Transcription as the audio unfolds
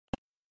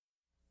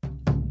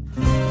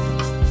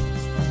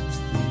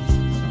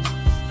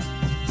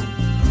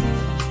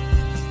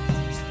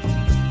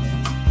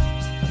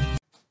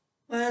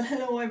Well,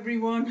 hello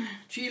everyone,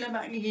 Sheila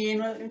back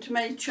again. Welcome to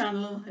my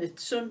channel.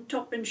 It's Sun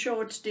Topping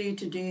Shorts day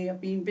today. I've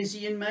been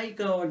busy in my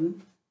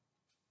garden.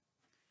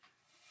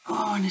 Oh,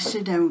 I want to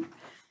sit down.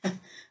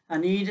 I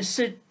need to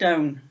sit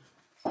down.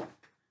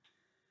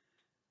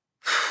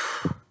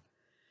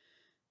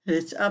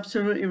 It's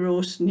absolutely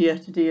roasting here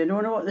today. I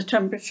don't know what the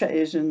temperature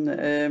is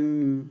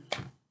in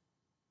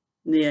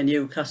near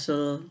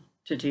Newcastle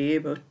today,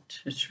 but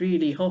it's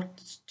really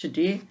hot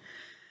today.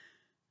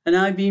 And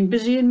I've been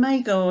busy in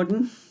my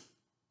garden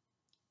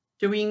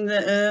doing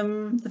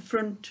the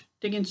front,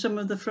 digging some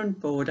of the front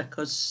border,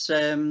 because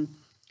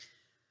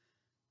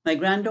my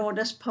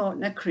granddaughter's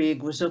partner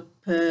Craig was up,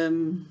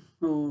 I'm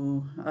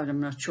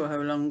not sure how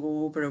long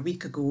ago, over a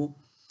week ago,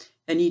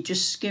 and he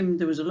just skimmed.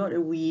 There was a lot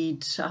of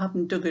weeds. I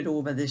haven't dug it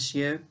over this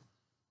year,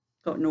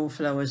 got no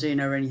flowers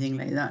in or anything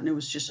like that, and it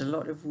was just a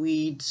lot of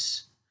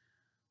weeds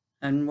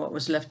and what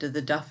was left of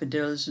the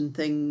daffodils and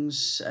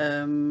things,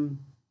 and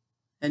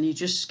he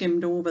just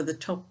skimmed over the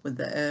top with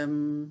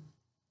the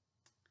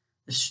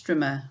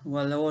strimmer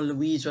while all the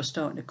weeds were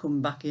starting to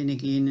come back in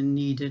again and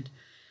needed.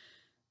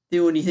 The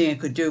only thing I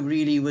could do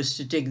really was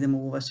to dig them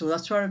over. So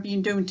that's what I've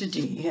been doing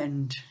today,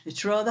 and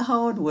it's rather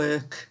hard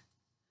work.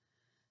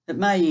 At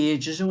my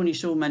age, there's only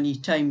so many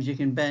times you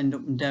can bend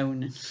up and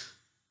down.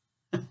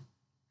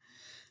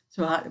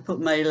 So I had to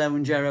put my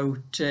lounger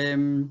out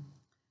and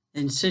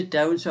sit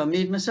down. So I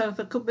made myself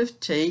a cup of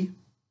tea.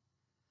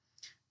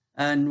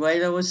 And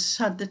while I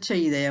had the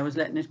tea there, I was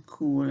letting it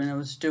cool, and I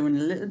was doing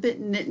a little bit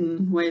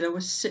knitting while I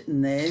was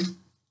sitting there.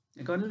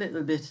 I got a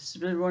little bit,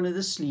 one of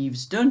the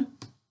sleeves done.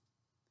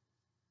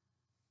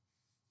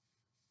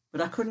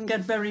 But I couldn't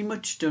get very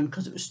much done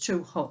because it was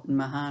too hot and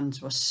my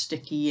hands were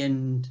sticky,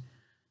 and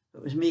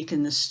it was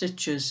making the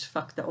stitches, in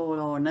fact, they're all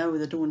on now.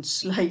 They don't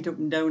slide up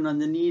and down on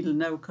the needle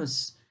now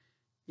because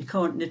you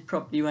can't knit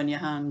properly when your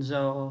hands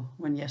are,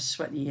 when you're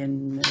sweaty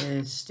and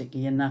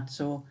sticky and that.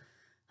 So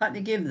I had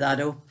to give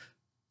that up.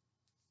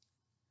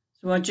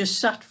 So I just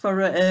sat for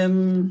a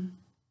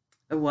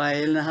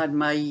while, and I had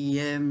my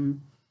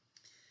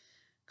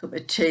cup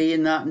of tea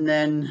and that, and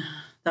then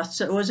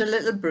it was a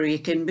little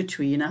break in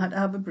between. I had to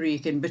have a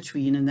break in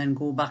between and then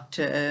go back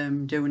to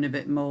doing a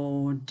bit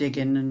more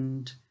digging,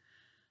 and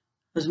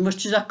as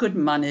much as I could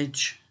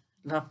manage.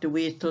 I'll have to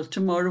wait till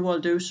tomorrow. I'll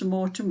do some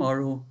more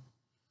tomorrow.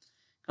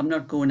 I'm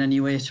not going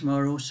anywhere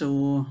tomorrow,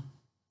 so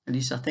at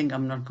least I think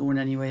I'm not going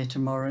anywhere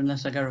tomorrow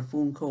unless I get a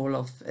phone call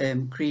off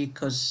Craig,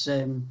 because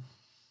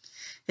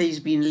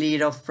he's been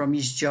laid off from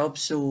his job,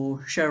 so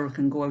Cheryl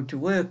can go out to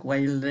work while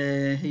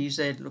he's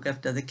there to look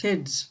after the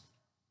kids.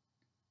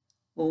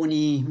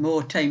 Only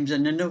more times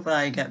than enough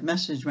I get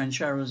message when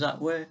Cheryl's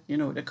at work, you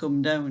know, to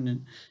come down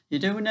and, "You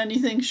doing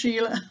anything,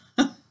 Sheila?"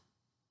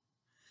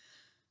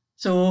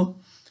 So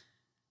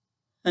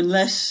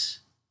unless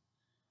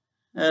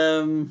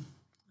I'm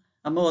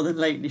more than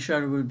likely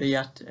Cheryl will be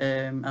at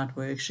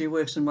work. She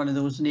works in one of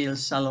those nail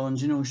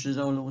salons, you know, she does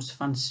all those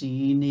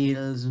fancy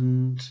nails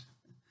and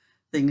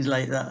things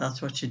like that.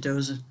 That's what she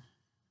does.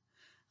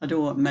 I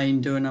don't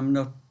mind doing. I'm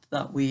not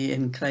that way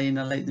inclined.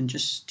 I like them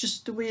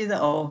just the way they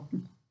are.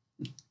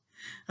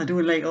 I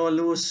don't like all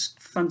those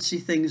fancy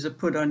things that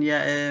put on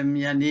your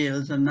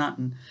nails and that.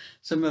 And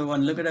some of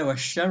one, look at our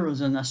Cheryl's,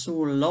 and they're so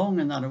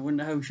long and that. I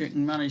wonder how she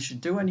can manage to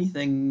do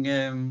anything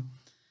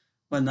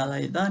when they're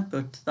like that.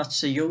 But that's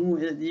the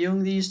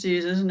young these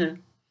days, isn't it?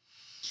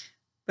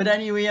 But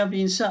anyway, I've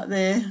been sat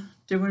there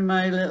doing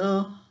my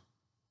little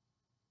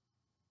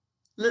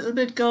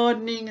bit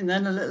gardening, and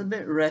then a little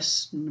bit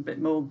rest, and a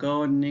bit more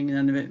gardening, and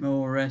then a bit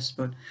more rest.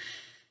 But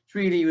it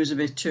really was a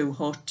bit too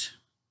hot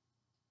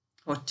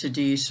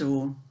today,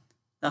 so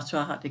that's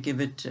why I had to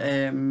give it up,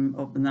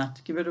 and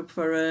that give it up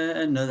for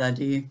another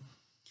day.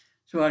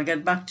 So I'll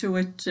get back to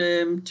it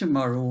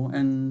tomorrow,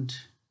 and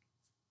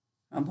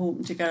I'm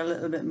hoping to get a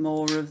little bit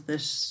more of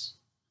this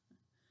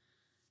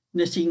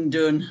knitting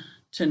done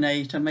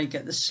tonight. I might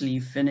get the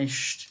sleeve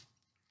finished.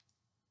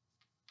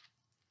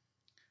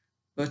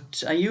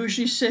 But I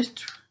usually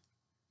sit,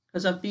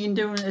 because I've been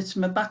doing, it's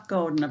my back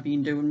garden I've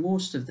been doing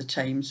most of the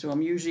time, so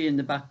I'm usually in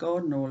the back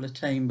garden all the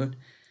time. But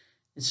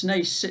it's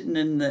nice sitting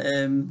in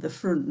the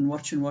front and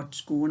watching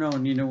what's going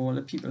on, you know, all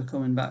the people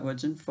coming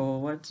backwards and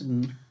forwards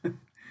and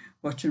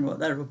watching what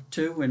they're up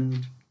to.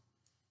 And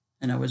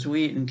I was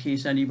waiting in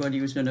case anybody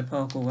was going to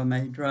park over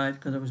my drive,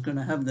 because I was going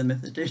to have them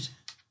if they did.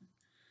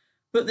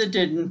 But they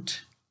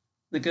didn't.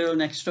 The girl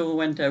next door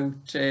went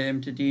out today,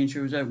 and she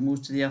was out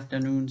most of the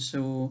afternoon,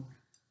 so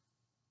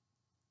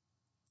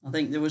I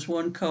think there was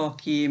one car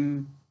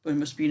came, but it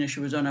must have been as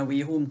she was on her way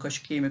home, because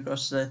she came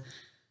across the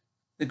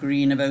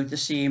green about the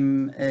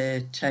same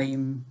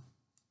time.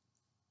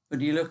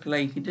 But he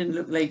didn't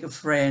look like a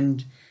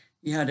friend.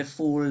 He had a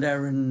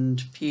folder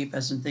and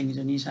papers and things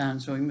in his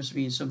hand, so he must have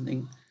been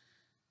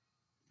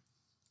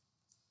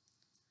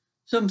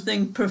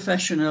something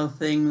professional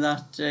thing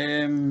that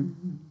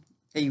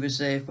he was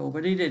there for.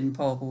 But he didn't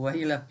park over.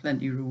 He left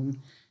plenty of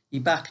room. He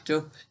backed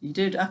up. He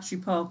did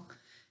actually park.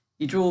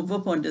 He drove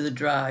up onto the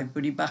drive,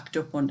 but he backed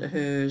up onto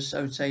hers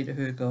outside of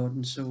her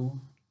garden, so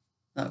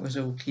that was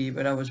okay,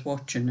 but I was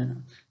watching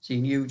and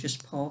seeing you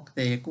just park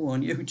there, go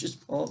on, you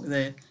just park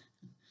there.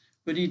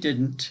 But he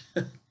didn't.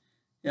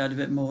 He had a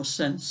bit more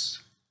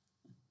sense.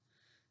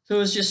 So I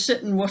was just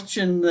sitting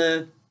watching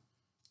the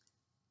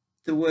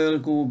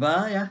world go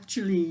by,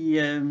 actually,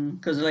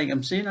 because like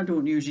I'm saying, I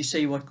don't usually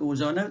see what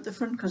goes on out the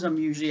front because I'm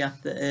usually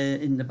at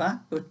the in the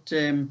back. But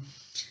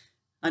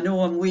I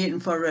know I'm waiting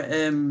for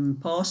a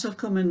parcel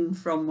coming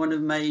from one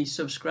of my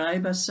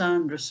subscribers,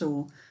 Sandra.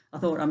 So I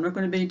thought I'm not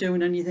going to be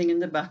doing anything in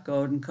the back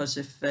garden because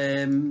if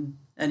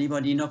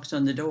anybody knocks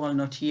on the door, I'll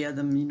not hear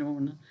them, you know.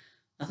 And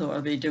I thought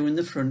I'll be doing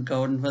the front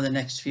garden for the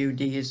next few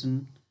days.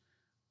 And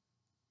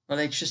well,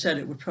 like she said,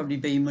 it would probably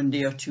be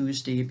Monday or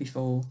Tuesday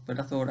before. But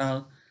I thought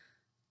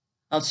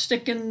I'll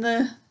stick in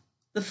the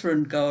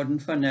front garden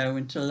for now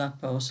until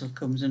that parcel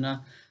comes, and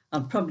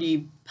I'll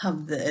probably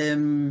have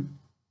the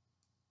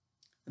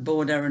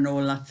border and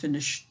all that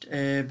finished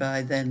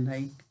by then,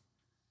 like.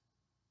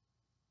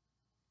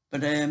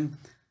 But I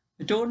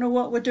don't know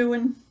what we're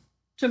doing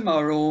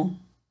tomorrow.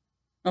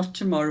 Not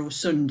tomorrow,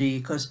 Sunday,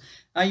 because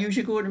I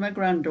usually go to my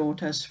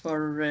granddaughter's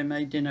for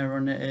my dinner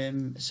on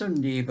a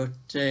Sunday,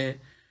 but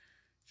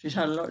she's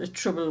had a lot of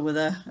trouble with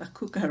a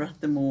cooker at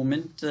the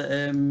moment.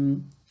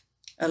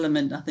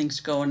 Element, I think's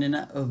gone in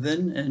that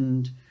oven,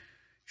 and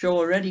she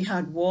already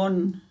had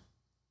one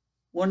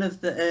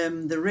of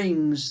the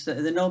rings,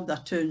 the knob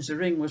that turns the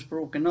ring was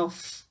broken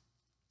off,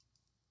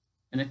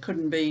 and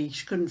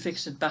she couldn't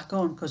fix it back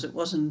on because it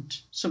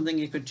wasn't something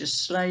you could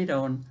just slide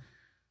on.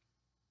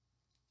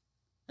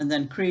 And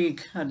then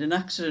Craig had an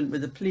accident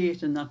with a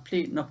plate, and that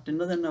plate knocked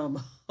another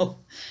knob off.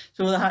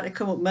 So they had to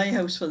come up my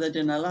house for their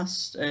dinner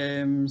last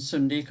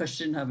Sunday because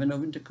she didn't have an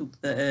oven to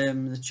cook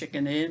the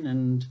chicken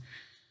in.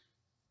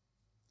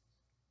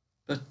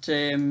 But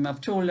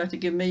I've told her to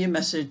give me a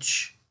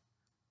message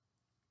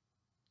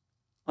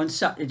on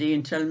Saturday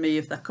and tell me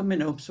if they're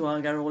coming up, so I'll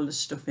get all the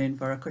stuff in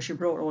for her, because she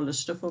brought all the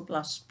stuff up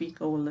last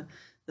week, all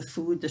the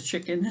food, the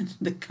chicken and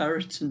the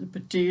carrots and the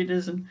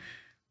potatoes and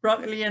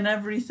broccoli and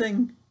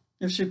everything.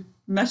 If she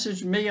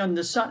messaged me on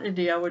the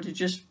Saturday, I would have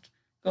just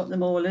got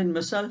them all in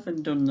myself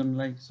and done them,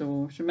 like.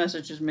 So she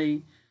messages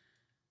me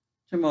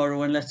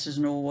tomorrow and lets us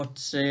know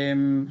what's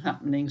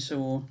happening,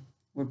 so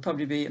we'll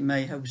probably be at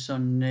my house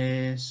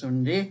on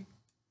Sunday.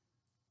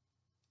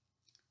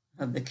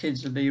 And the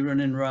kids will be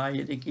running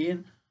riot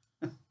again.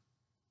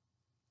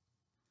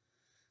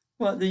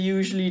 What they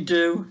usually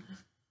do.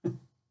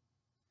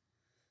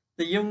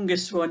 The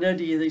youngest one,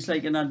 Eddie, he's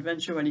like an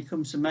adventure when he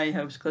comes to my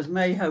house, because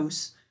my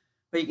house,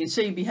 where you can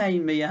see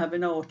behind me, I have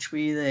an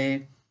archway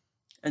there,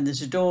 and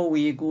there's a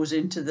doorway that goes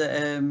into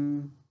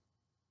the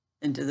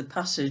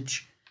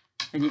passage,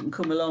 and you can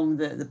come along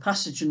the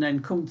passage and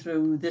then come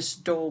through this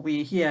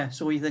doorway here,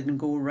 so you can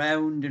go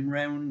round and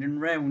round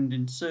and round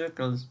in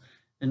circles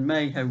in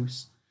my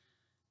house,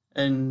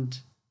 and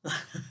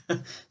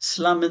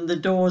slamming the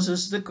doors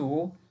as they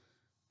go.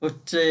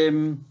 But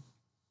you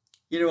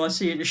know, I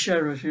see the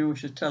sheriff, you know, we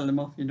should tell them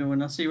off, you know,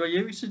 and I see, well,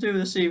 you used to do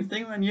the same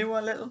thing when you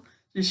were little.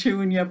 Just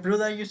you and your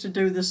brother used to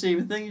do the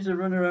same thing, you used to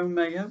run around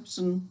my house,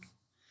 and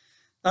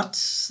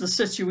that's the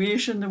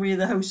situation, the way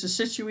the house is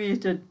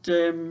situated.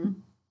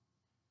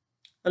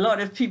 A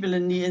lot of people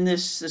in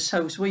this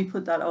house, we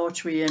put that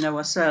archway in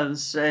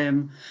ourselves.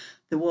 There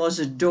was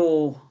a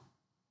door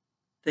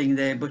thing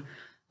there, but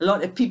a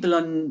lot of people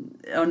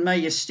on my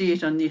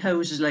estate, on the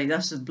houses like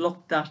that, have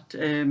blocked that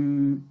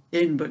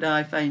in, but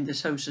I find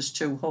this house is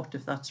too hot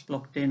if that's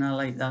blocked in. I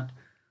like that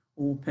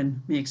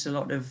open, makes a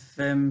lot of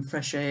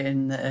fresh air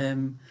in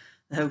the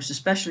house,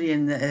 especially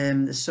in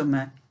the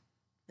summer.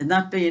 And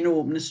that being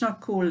open, it's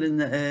not cold in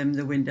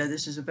the winter.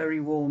 This is a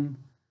very warm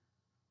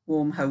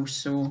house.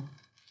 So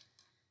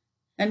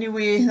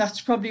anyway,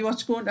 that's probably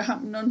what's going to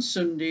happen on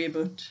Sunday,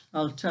 but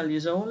I'll tell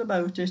you all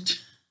about it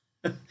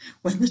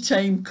when the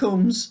time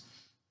comes.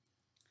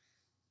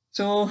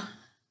 So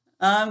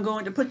I'm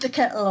going to put the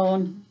kettle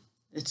on.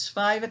 It's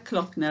 5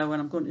 o'clock now, and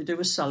I'm going to do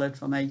a salad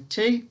for my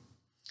tea.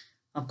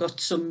 I've got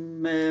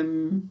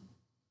some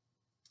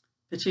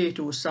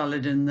potato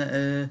salad in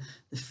the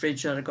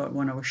fridge that I got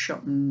when I was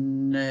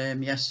shopping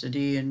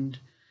yesterday, and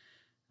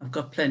I've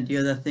got plenty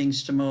of other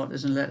things,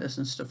 tomatoes and lettuce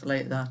and stuff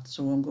like that.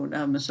 So I'm going to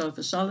have myself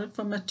a salad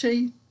for my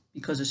tea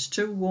because it's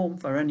too warm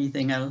for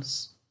anything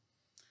else.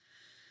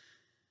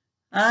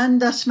 And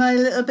that's my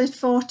little bit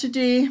for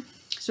today.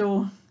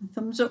 So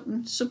thumbs up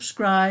and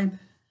subscribe,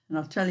 and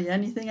I'll tell you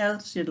anything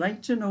else you'd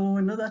like to know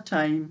another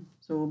time.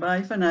 So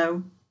bye for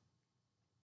now.